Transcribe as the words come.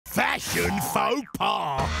Fashion faux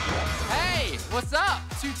pas. Hey, what's up?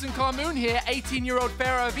 Tutankhamun here, 18-year-old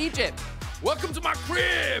pharaoh of Egypt. Welcome to my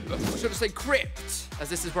crib. Or should I say crypt, as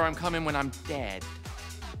this is where I'm coming when I'm dead.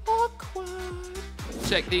 Awkward.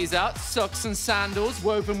 Check these out. Socks and sandals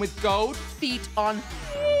woven with gold, feet on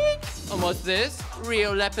feet. And what's this?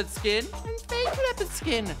 Real leopard skin and fake leopard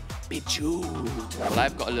skin. Bejeweled. Well,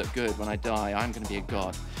 I've got to look good when I die. I'm going to be a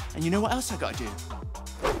god. And you know what else I got to do?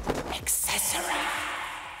 Accessorize.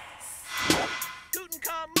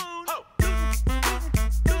 Tutankhamun. Oh.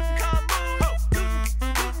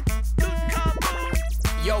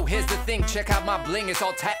 Yo, here's the thing, check out my bling, it's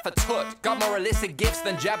all tat for toot. Got more illicit gifts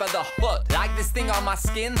than Jabba the Hutt. Like this thing on my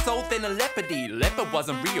skin, so thin and leopardy. Leopard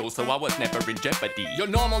wasn't real, so I was never in jeopardy. Your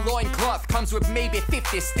normal loincloth comes with maybe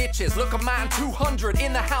 50 stitches. Look at mine, 200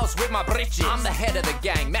 in the house with my britches. I'm the head of the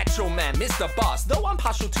gang, macho man, Mr. Boss. Though I'm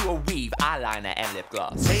partial to a weave, eyeliner and lip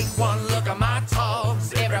gloss. Take one look at my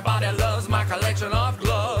togs. Everybody loves my collection of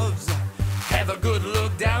gloves. Have a good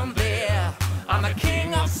look down there. I'm the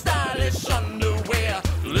king of stylish underwear.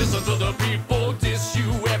 Listen to the people diss you,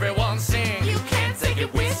 everyone sing. You can't take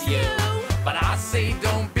it with you. But I say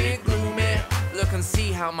don't be gloomy. Look and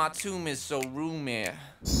see how my tomb is so roomy.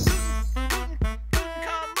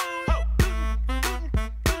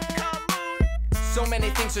 So many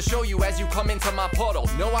things to show you as you come into my portal.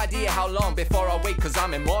 No idea how long before I wait, cause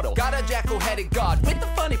I'm immortal. Got a jackal-headed god with the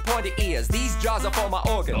funny pointed ears. These jars are for my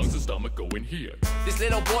organs. How's the stomach going here? This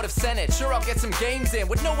little board of Senate, sure I'll get some games in.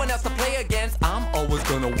 With no one else to play against, I'm always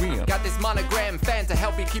gonna win. Got this monogram fan to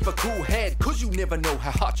help me keep a cool head, cause you never know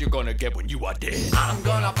how hot you're gonna get when you are dead. I'm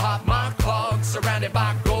gonna pop my clogs, surrounded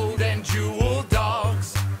by gold and jewel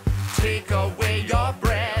dogs. Take away your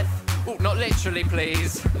breath. Oh, not literally,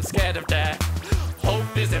 please. I'm scared of death. Hope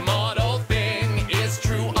this immortal thing is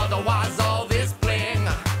true, otherwise all this bling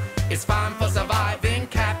is fine for surviving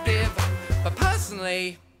captive. But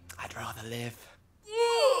personally, I'd rather live.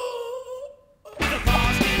 The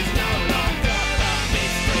past is no longer a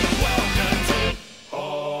mystery. Welcome to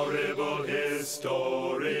Horrible history.